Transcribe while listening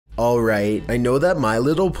Alright, I know that My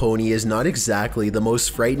Little Pony is not exactly the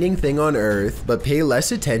most frightening thing on earth, but pay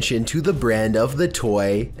less attention to the brand of the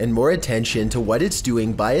toy and more attention to what it's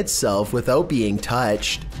doing by itself without being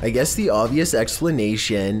touched. I guess the obvious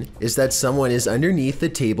explanation is that someone is underneath the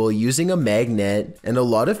table using a magnet, and a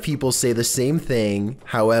lot of people say the same thing.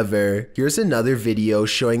 However, here's another video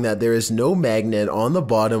showing that there is no magnet on the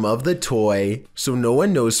bottom of the toy, so no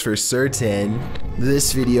one knows for certain.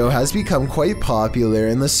 This video has become quite popular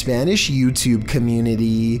in the Spanish YouTube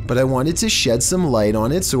community, but I wanted to shed some light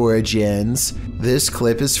on its origins. This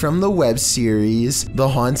clip is from the web series The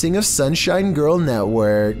Haunting of Sunshine Girl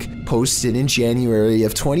Network, posted in January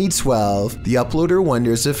of 2012. The uploader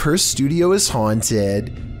wonders if her studio is haunted.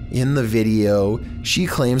 In the video, she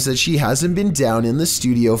claims that she hasn't been down in the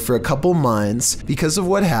studio for a couple months because of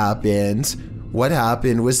what happened. What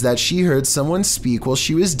happened was that she heard someone speak while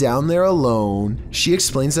she was down there alone. She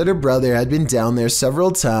explains that her brother had been down there several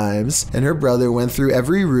times, and her brother went through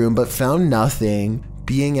every room but found nothing.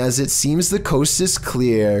 Being as it seems the coast is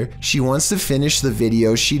clear, she wants to finish the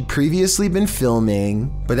video she'd previously been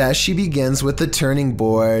filming. But as she begins with the turning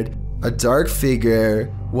board, a dark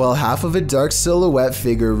figure, well, half of a dark silhouette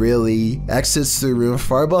figure really, exits the room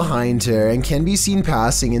far behind her and can be seen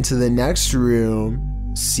passing into the next room.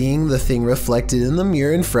 Seeing the thing reflected in the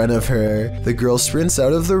mirror in front of her, the girl sprints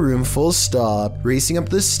out of the room full stop, racing up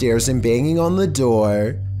the stairs and banging on the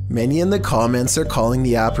door. Many in the comments are calling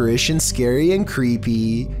the apparition scary and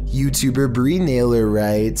creepy. YouTuber Brie Naylor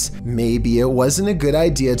writes, "Maybe it wasn't a good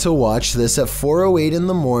idea to watch this at 4:08 in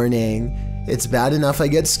the morning. It's bad enough I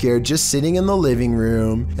get scared just sitting in the living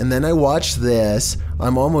room, and then I watch this.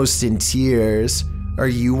 I'm almost in tears." Are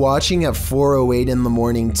you watching at 4:08 in the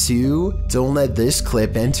morning too? Don't let this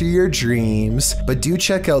clip enter your dreams, but do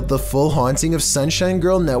check out the full Haunting of Sunshine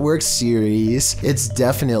Girl Network series. It's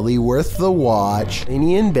definitely worth the watch.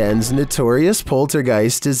 Laney and Ben's Notorious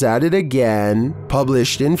Poltergeist is at it again,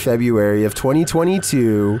 published in February of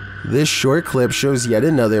 2022. This short clip shows yet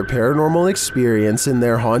another paranormal experience in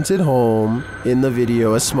their haunted home. In the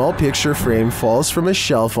video, a small picture frame falls from a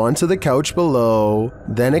shelf onto the couch below.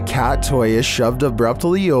 Then a cat toy is shoved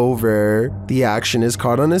abruptly over. The action is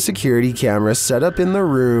caught on a security camera set up in the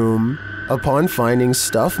room. Upon finding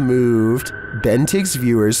stuff moved, Ben takes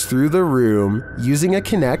viewers through the room using a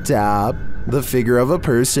Kinect app. The figure of a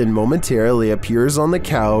person momentarily appears on the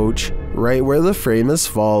couch, right where the frame has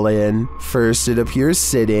fallen. First it appears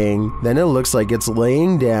sitting, then it looks like it's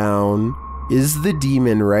laying down. Is the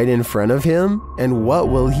demon right in front of him? And what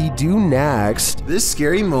will he do next? This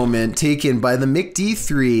scary moment, taken by the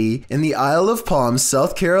McD3 in the Isle of Palms,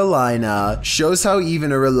 South Carolina, shows how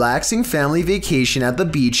even a relaxing family vacation at the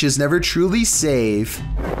beach is never truly safe.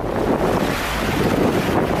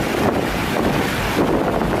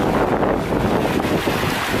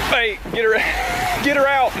 Hey, get her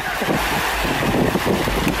out.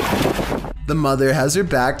 The mother has her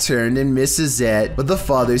back turned and misses it, but the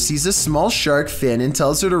father sees a small shark fin and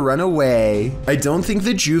tells her to run away. I don't think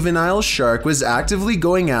the juvenile shark was actively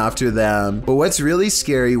going after them, but what's really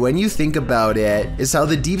scary when you think about it is how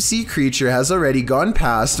the deep sea creature has already gone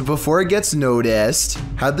past before it gets noticed.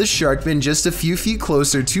 Had the shark been just a few feet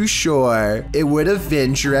closer to shore, it would have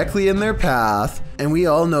been directly in their path. And we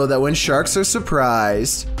all know that when sharks are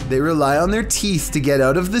surprised, they rely on their teeth to get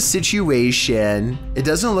out of the situation. It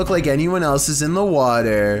doesn't look like anyone else is in the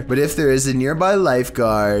water, but if there is a nearby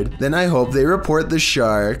lifeguard, then I hope they report the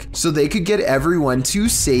shark so they could get everyone to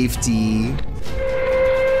safety.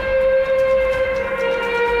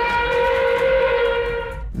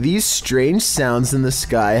 These strange sounds in the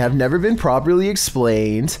sky have never been properly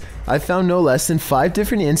explained. I found no less than 5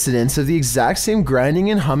 different incidents of the exact same grinding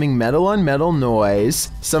and humming metal on metal noise.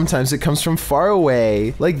 Sometimes it comes from far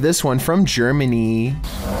away, like this one from Germany.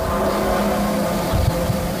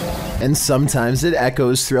 And sometimes it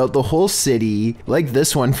echoes throughout the whole city, like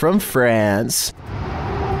this one from France.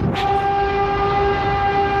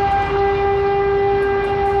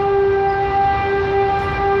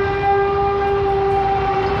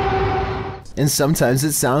 And sometimes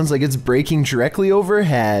it sounds like it's breaking directly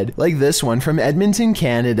overhead, like this one from Edmonton,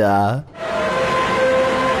 Canada.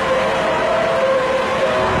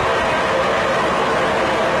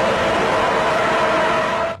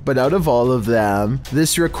 But out of all of them,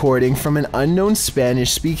 this recording from an unknown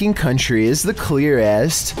Spanish-speaking country is the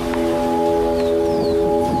clearest.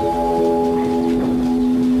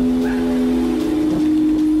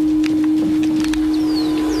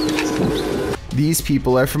 These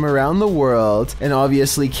people are from around the world and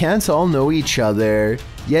obviously can't all know each other,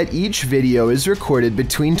 yet each video is recorded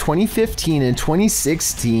between 2015 and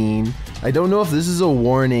 2016. I don't know if this is a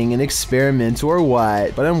warning, an experiment, or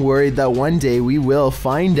what, but I'm worried that one day we will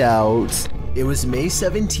find out. It was May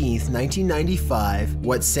 17th, 1995.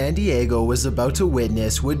 What San Diego was about to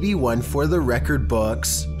witness would be one for the record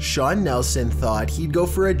books. Sean Nelson thought he'd go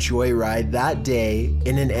for a joyride that day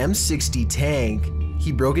in an M60 tank.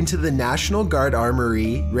 He broke into the National Guard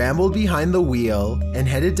Armory, rambled behind the wheel, and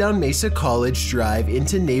headed down Mesa College Drive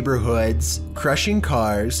into neighborhoods, crushing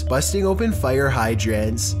cars, busting open fire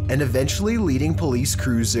hydrants, and eventually leading police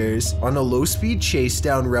cruisers on a low-speed chase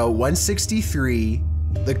down Route 163.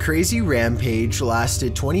 The crazy rampage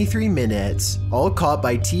lasted 23 minutes, all caught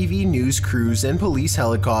by TV news crews and police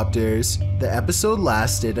helicopters. The episode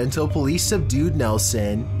lasted until police subdued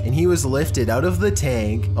Nelson and he was lifted out of the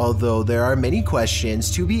tank. Although there are many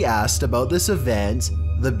questions to be asked about this event,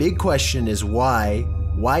 the big question is why?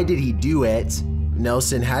 Why did he do it?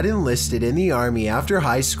 Nelson had enlisted in the army after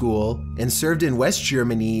high school and served in West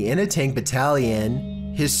Germany in a tank battalion.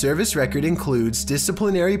 His service record includes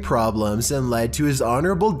disciplinary problems and led to his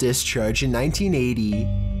honorable discharge in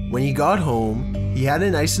 1980. When he got home, he had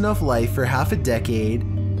a nice enough life for half a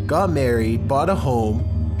decade, got married, bought a home,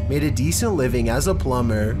 made a decent living as a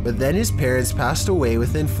plumber, but then his parents passed away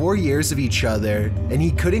within 4 years of each other, and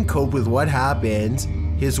he couldn't cope with what happened.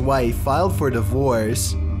 His wife filed for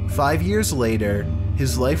divorce. 5 years later,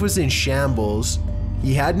 his life was in shambles.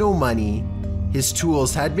 He had no money, his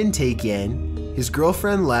tools had been taken, his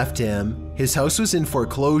girlfriend left him, his house was in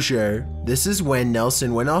foreclosure. This is when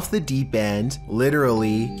Nelson went off the deep end.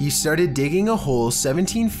 Literally, he started digging a hole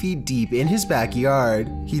 17 feet deep in his backyard.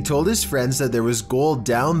 He told his friends that there was gold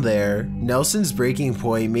down there. Nelson's breaking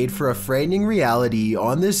point made for a frightening reality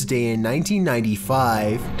on this day in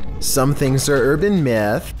 1995. Some things are urban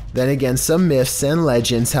myth, then again some myths and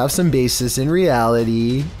legends have some basis in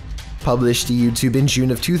reality. Published to YouTube in June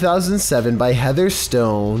of 2007 by Heather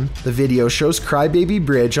Stone, the video shows Crybaby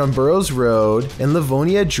Bridge on Burroughs Road in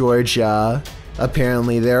Livonia, Georgia.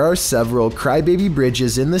 Apparently there are several Crybaby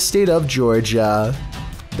Bridges in the state of Georgia.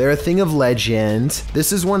 They're a thing of legend.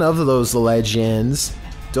 This is one of those legends.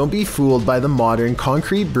 Don't be fooled by the modern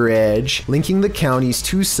concrete bridge linking the county's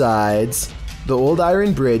two sides. The old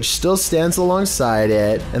iron bridge still stands alongside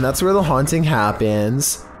it, and that's where the haunting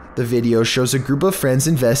happens. The video shows a group of friends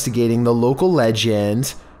investigating the local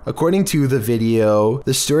legend. According to the video,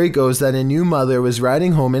 the story goes that a new mother was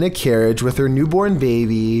riding home in a carriage with her newborn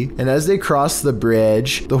baby, and as they crossed the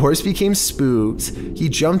bridge, the horse became spooked. He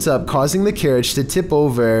jumped up, causing the carriage to tip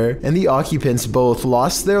over, and the occupants both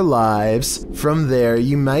lost their lives. From there,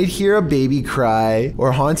 you might hear a baby cry,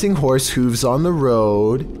 or haunting horse hooves on the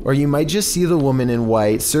road, or you might just see the woman in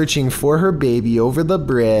white searching for her baby over the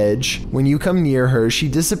bridge. When you come near her, she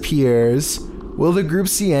disappears. Will the group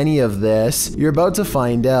see any of this? You're about to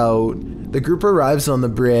find out. The group arrives on the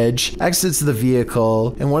bridge, exits the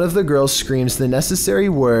vehicle, and one of the girls screams the necessary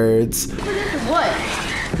words. What?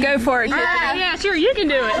 Go for it. Yeah, sure, you can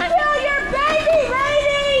do it. Kill your baby,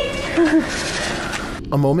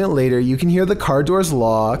 lady! A moment later, you can hear the car doors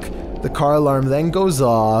lock. The car alarm then goes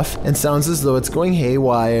off and sounds as though it's going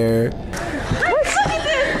haywire.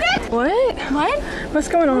 What? What? What's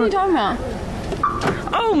going on? What are you talking about?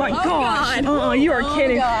 Oh my gosh. Oh, you are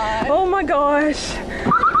kidding. God. Oh my gosh.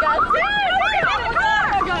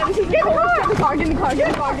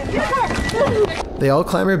 They all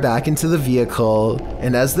clamber back into the vehicle,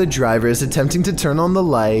 and as the driver is attempting to turn on the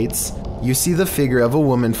lights, you see the figure of a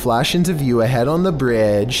woman flash into view ahead on the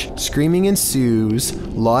bridge. Screaming ensues,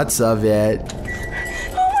 lots of it.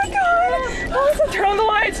 Oh my god. Oh, turn on the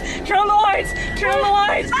lights. Turn on the lights. Turn on the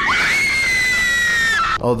lights.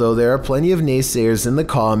 Although there are plenty of naysayers in the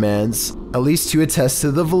comments, at least to attest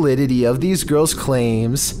to the validity of these girls'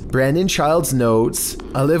 claims. Brandon Childs notes,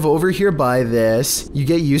 I live over here by this. You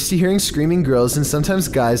get used to hearing screaming girls and sometimes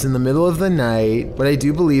guys in the middle of the night, but I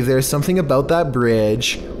do believe there's something about that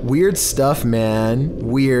bridge. Weird stuff, man.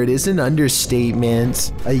 Weird is an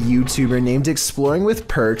understatement. A YouTuber named Exploring with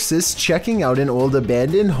Perks is checking out an old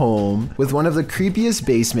abandoned home with one of the creepiest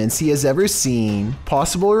basements he has ever seen.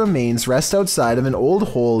 Possible remains rest outside of an old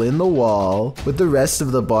hole in the wall, with the rest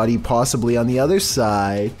of the body possibly on the other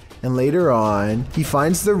side. And later on, he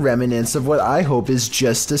finds the remnants of what I hope is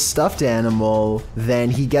just a stuffed animal.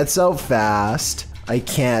 Then he gets out fast. I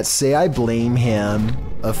can't say I blame him.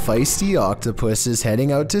 A feisty octopus is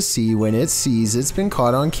heading out to sea when it sees it's been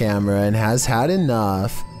caught on camera and has had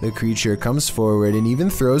enough. The creature comes forward and even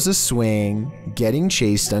throws a swing. Getting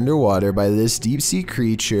chased underwater by this deep sea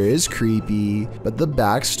creature is creepy, but the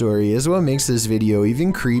backstory is what makes this video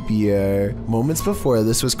even creepier. Moments before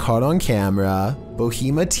this was caught on camera,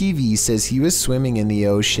 Bohema TV says he was swimming in the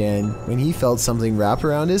ocean when he felt something wrap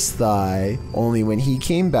around his thigh. Only when he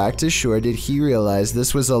came back to shore did he realize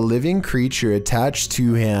this was a living creature attached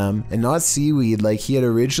to him and not seaweed like he had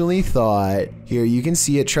originally thought. Here you can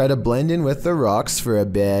see it try to blend in with the rocks for a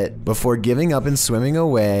bit before giving up and swimming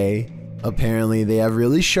away. Apparently they have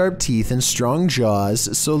really sharp teeth and strong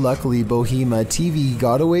jaws, so luckily Bohema TV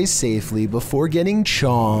got away safely before getting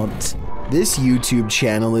chomped. This YouTube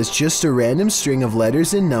channel is just a random string of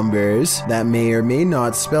letters and numbers that may or may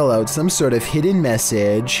not spell out some sort of hidden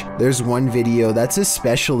message. There's one video that's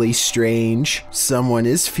especially strange. Someone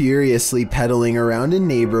is furiously pedaling around a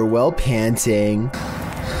neighbor while panting.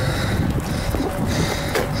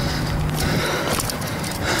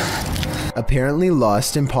 Apparently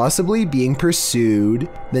lost and possibly being pursued.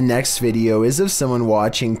 The next video is of someone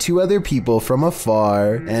watching two other people from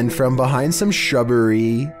afar and from behind some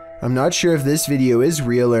shrubbery. I'm not sure if this video is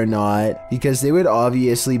real or not, because they would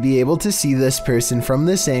obviously be able to see this person from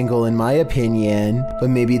this angle in my opinion,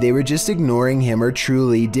 but maybe they were just ignoring him or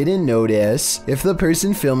truly didn't notice. If the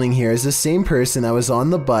person filming here is the same person that was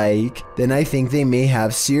on the bike, then I think they may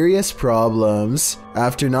have serious problems.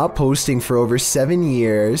 After not posting for over 7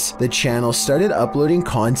 years, the channel started uploading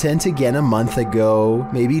content again a month ago.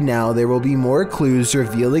 Maybe now there will be more clues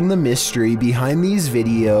revealing the mystery behind these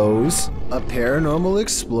videos. A paranormal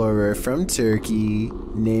explorer from Turkey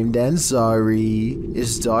named Ansari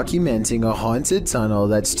is documenting a haunted tunnel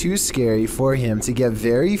that's too scary for him to get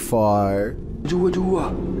very far. جوا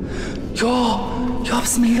يا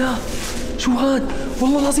بسم الله شو هاد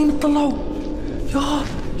والله العظيم اطلعوا يا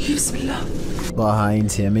بسم الله. Behind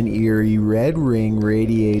him, an eerie red ring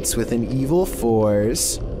radiates with an evil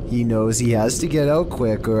force. He knows he has to get out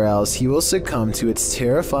quick or else he will succumb to its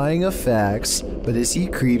terrifying effects, but as he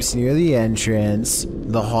creeps near the entrance,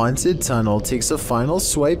 the haunted tunnel takes a final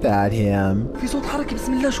swipe at him. في صوت حركة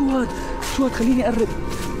بسم الله شو هاد خليني أقرب.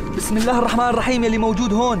 بسم الله الرحمن الرحيم يلي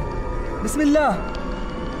موجود هون. بسم الله.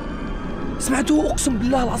 سمعتوا أقسم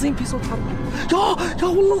بالله العظيم في صوت حركة. يا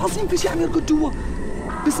والله العظيم في شيء عم يركض جوا.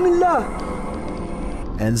 بسم الله.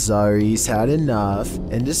 Ansari's had enough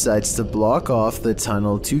and decides to block off the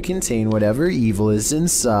tunnel to contain whatever evil is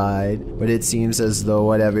inside, but it seems as though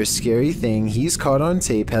whatever scary thing he's caught on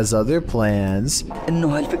tape has other plans.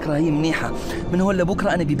 إنه هالفكرة هي منيحة. من هون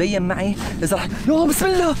لبكرة أنا بيبين معي إذا رح يا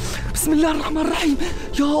بسم الله الرحمن الرحيم.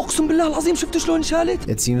 يا أقسم بالله العظيم شفتوا شلون شالت؟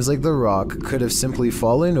 It seems like the rock could have simply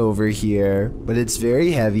fallen over here, but it's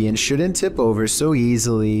very heavy and shouldn't tip over so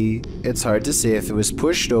easily. It's hard to say if it was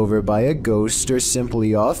pushed over by a ghost or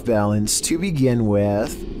simply off balance to begin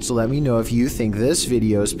with, so let me know if you think this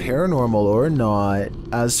video is paranormal or not.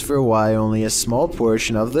 As for why only a small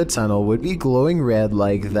portion of the tunnel would be glowing red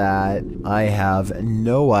like that, I have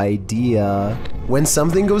no idea. When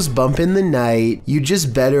something goes bump in the night, you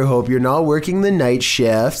just better hope you're not working the night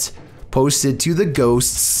shift. Posted to the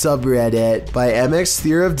Ghosts subreddit by MX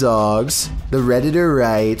Fear of Dogs. The Redditor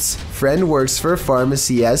writes, friend works for a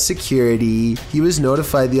pharmacy as security. He was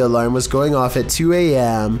notified the alarm was going off at 2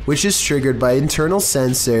 a.m., which is triggered by internal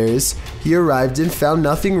sensors. He arrived and found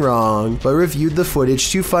nothing wrong, but reviewed the footage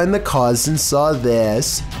to find the cause and saw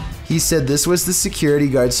this. He said this was the security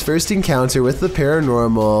guard's first encounter with the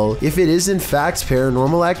paranormal, if it is in fact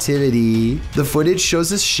paranormal activity. The footage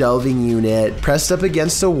shows a shelving unit pressed up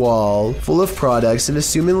against a wall, full of products and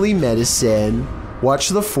assumedly medicine. Watch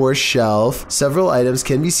the fourth shelf. Several items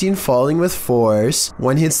can be seen falling with force.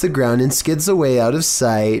 One hits the ground and skids away out of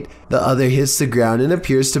sight. The other hits the ground and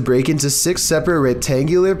appears to break into 6 separate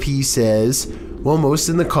rectangular pieces. While most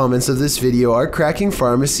in the comments of this video are cracking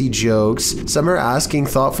pharmacy jokes, some are asking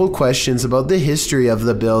thoughtful questions about the history of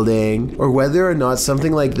the building, or whether or not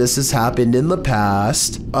something like this has happened in the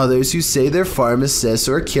past. Others who say they're pharmacists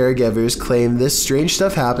or caregivers claim this strange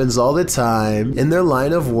stuff happens all the time in their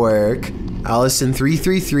line of work.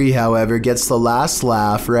 Allison333, however, gets the last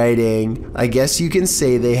laugh, writing, I guess you can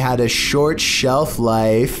say they had a short shelf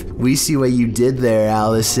life. We see what you did there,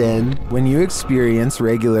 Allison. When you experience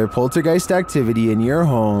regular poltergeist activity in your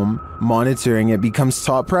home, monitoring it becomes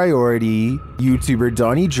top priority. YouTuber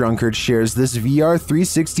Donnie Drunkard shares this VR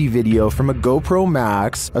 360 video from a GoPro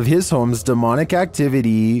Max of his home's demonic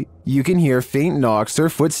activity. You can hear faint knocks or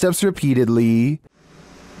footsteps repeatedly.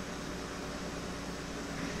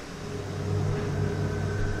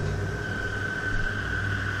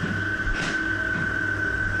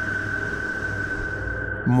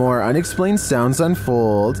 More unexplained sounds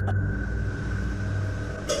unfold.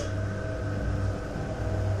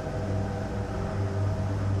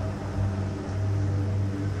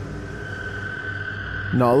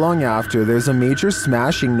 Not long after, there's a major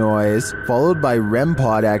smashing noise, followed by REM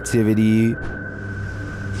pod activity.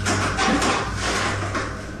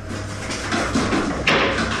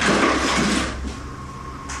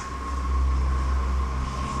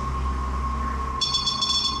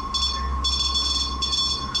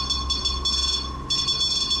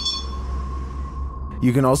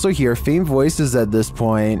 You can also hear faint voices at this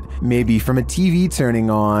point, maybe from a TV turning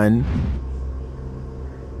on.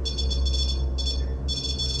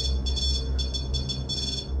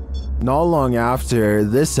 Not long after,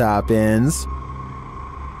 this happens.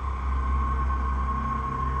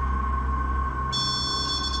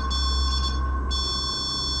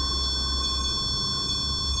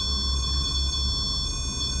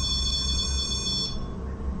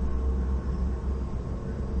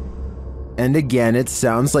 And again, it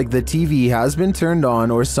sounds like the TV has been turned on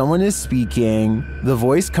or someone is speaking. The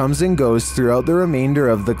voice comes and goes throughout the remainder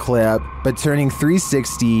of the clip, but turning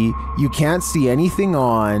 360, you can't see anything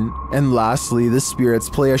on. And lastly, the spirits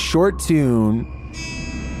play a short tune.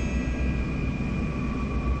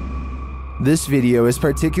 This video is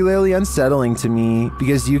particularly unsettling to me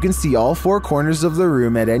because you can see all four corners of the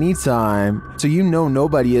room at any time, so you know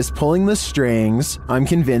nobody is pulling the strings. I'm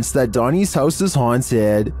convinced that Donnie's house is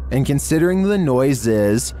haunted, and considering the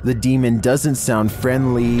noises, the demon doesn't sound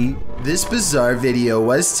friendly. This bizarre video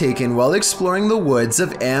was taken while exploring the woods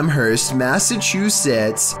of Amherst,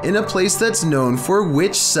 Massachusetts, in a place that's known for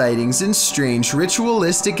witch sightings and strange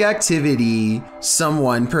ritualistic activity.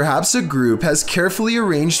 Someone, perhaps a group, has carefully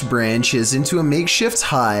arranged branches into a makeshift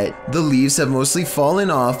hut. The leaves have mostly fallen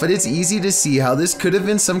off, but it's easy to see how this could have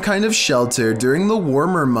been some kind of shelter during the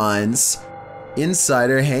warmer months. Inside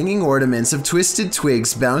are hanging ornaments of twisted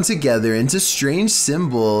twigs bound together into strange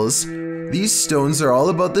symbols. These stones are all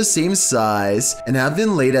about the same size and have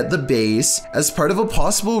been laid at the base as part of a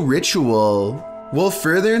possible ritual. While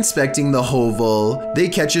further inspecting the hovel, they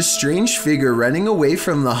catch a strange figure running away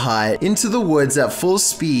from the hut into the woods at full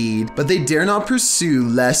speed, but they dare not pursue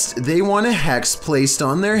lest they want a hex placed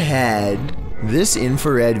on their head. This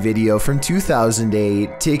infrared video from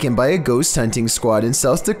 2008, taken by a ghost hunting squad in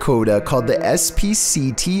South Dakota called the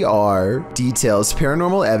SPCTR, details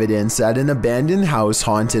paranormal evidence at an abandoned house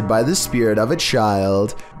haunted by the spirit of a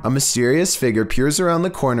child. A mysterious figure peers around the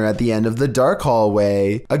corner at the end of the dark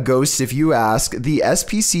hallway. A ghost if you ask the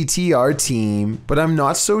SPCTR team, but I'm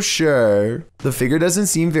not so sure. The figure doesn't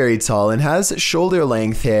seem very tall and has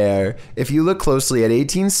shoulder-length hair if you look closely at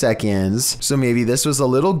 18 seconds, so maybe this was a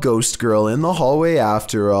little ghost girl in the hallway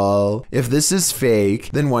after all. If this is fake,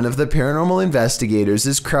 then one of the paranormal investigators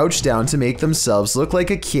is crouched down to make themselves look like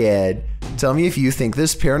a kid. Tell me if you think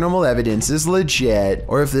this paranormal evidence is legit,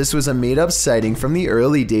 or if this was a made-up sighting from the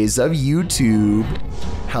early days of YouTube.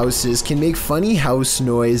 Houses can make funny house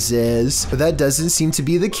noises, but that doesn't seem to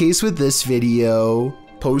be the case with this video.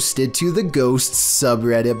 Posted to the Ghosts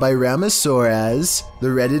subreddit by Ramasaurez, the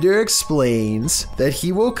Redditor explains that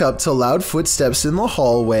he woke up to loud footsteps in the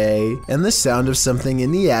hallway and the sound of something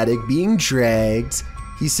in the attic being dragged.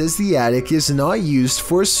 He says the attic is not used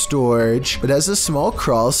for storage, but as a small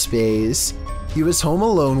crawl space. He was home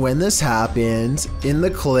alone when this happened. In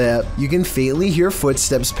the clip, you can faintly hear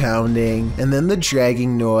footsteps pounding, and then the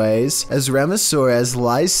dragging noise as Ramasaurez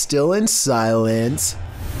lies still and silent.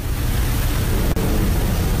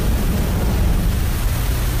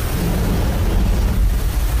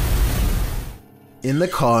 In the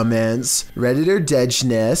comments, Redditor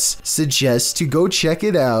Dejness suggests to go check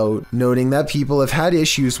it out, noting that people have had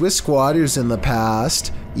issues with squatters in the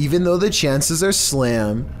past. Even though the chances are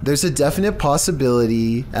slim, there's a definite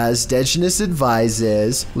possibility. As Dejness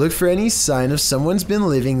advises, look for any sign of someone's been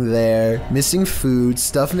living there, missing food,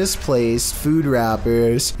 stuff misplaced, food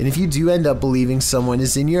wrappers, and if you do end up believing someone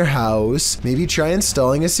is in your house, maybe try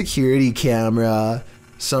installing a security camera.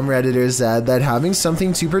 Some Redditors add that having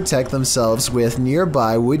something to protect themselves with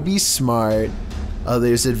nearby would be smart.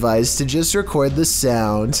 Others advise to just record the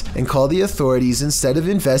sound and call the authorities instead of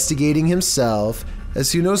investigating himself,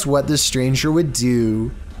 as who knows what the stranger would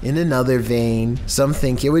do. In another vein, some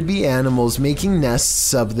think it would be animals making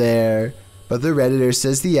nests up there. But the Redditor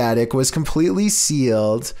says the attic was completely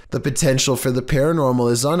sealed. The potential for the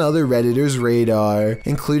paranormal is on other Redditors' radar,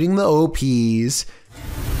 including the OPs.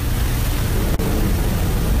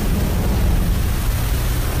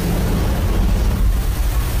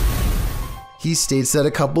 He states that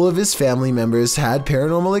a couple of his family members had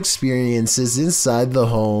paranormal experiences inside the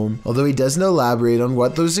home, although he doesn't elaborate on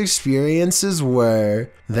what those experiences were.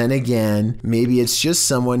 Then again, maybe it's just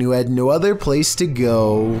someone who had no other place to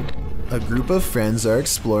go. A group of friends are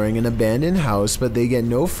exploring an abandoned house, but they get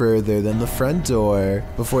no further than the front door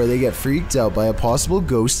before they get freaked out by a possible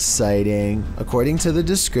ghost sighting. According to the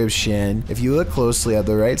description, if you look closely at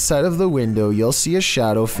the right side of the window, you'll see a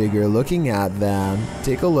shadow figure looking at them.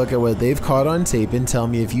 Take a look at what they've caught on tape and tell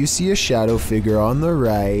me if you see a shadow figure on the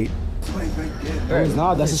right. It's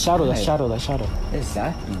not, that's a shadow, that's shadow.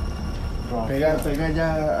 Exactly.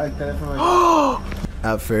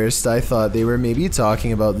 At first, I thought they were maybe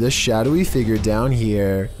talking about this shadowy figure down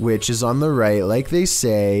here, which is on the right like they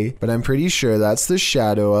say, but I'm pretty sure that's the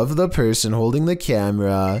shadow of the person holding the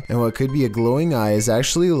camera, and what could be a glowing eye is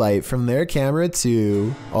actually light from their camera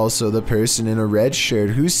too. Also, the person in a red shirt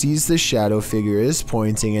who sees the shadow figure is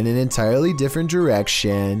pointing in an entirely different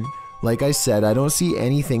direction. Like I said, I don't see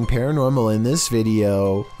anything paranormal in this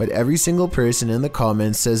video, but every single person in the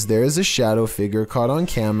comments says there is a shadow figure caught on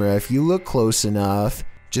camera if you look close enough.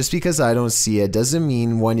 Just because I don't see it doesn't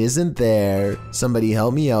mean one isn't there. Somebody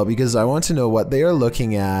help me out because I want to know what they are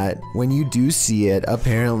looking at. When you do see it,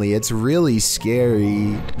 apparently it's really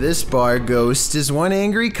scary. This bar ghost is one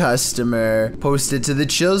angry customer, posted to the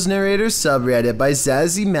Chills Narrator subreddit by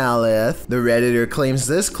Zazie Malith. The redditor claims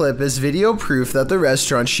this clip is video proof that the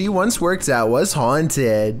restaurant she once worked at was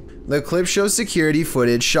haunted. The clip shows security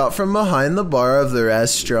footage shot from behind the bar of the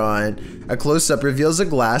restaurant. A close-up reveals a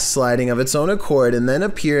glass sliding of its own accord and then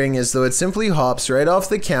appearing as though it simply hops right off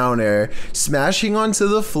the counter, smashing onto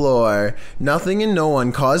the floor. Nothing and no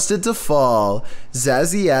one caused it to fall.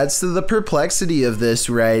 Zazie adds to the perplexity of this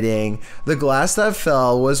writing. The glass that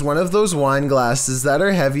fell was one of those wine glasses that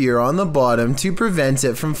are heavier on the bottom to prevent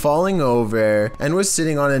it from falling over, and was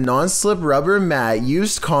sitting on a non-slip rubber mat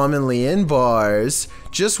used commonly in bars.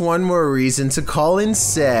 Just one more reason to call in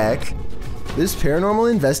sick. This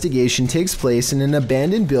paranormal investigation takes place in an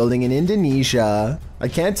abandoned building in Indonesia. I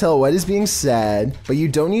can't tell what is being said, but you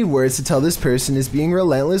don't need words to tell this person is being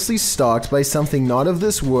relentlessly stalked by something not of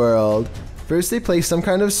this world. First they play some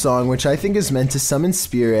kind of song which I think is meant to summon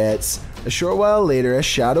spirits. A short while later, a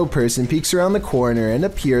shadow person peeks around the corner and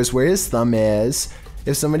appears where his thumb is.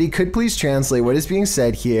 If somebody could please translate what is being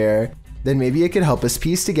said here, then maybe it could help us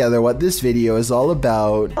piece together what this video is all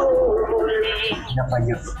about.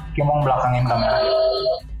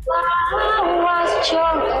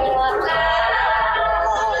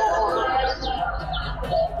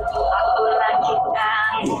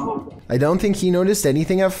 I don't think he noticed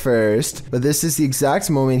anything at first, but this is the exact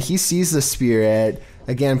moment he sees the spirit.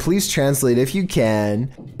 Again, please translate if you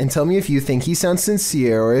can, and tell me if you think he sounds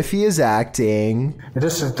sincere or if he is acting. Itu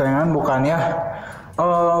settingan bukannya?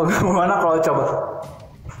 Gimana kalau coba?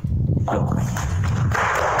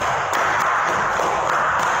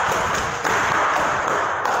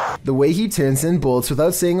 The way he turns and bolts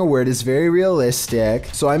without saying a word is very realistic,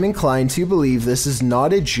 so I'm inclined to believe this is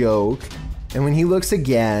not a joke. And when he looks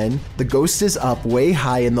again, the ghost is up way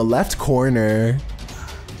high in the left corner.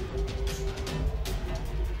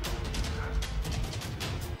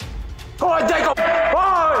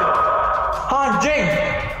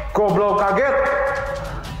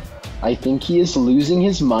 I think he is losing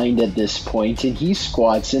his mind at this point and he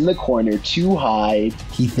squats in the corner to hide.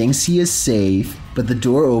 He thinks he is safe, but the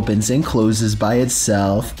door opens and closes by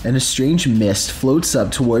itself, and a strange mist floats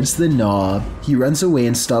up towards the knob. He runs away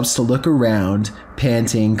and stops to look around,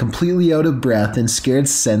 panting, completely out of breath and scared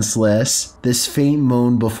senseless. This faint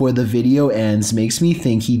moan before the video ends makes me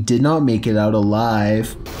think he did not make it out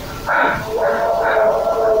alive.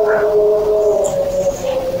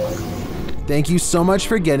 Thank you so much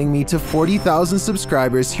for getting me to 40,000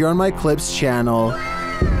 subscribers here on my Clips channel.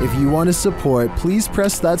 If you want to support, please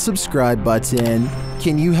press that subscribe button.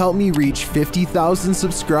 Can you help me reach 50,000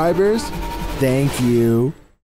 subscribers? Thank you.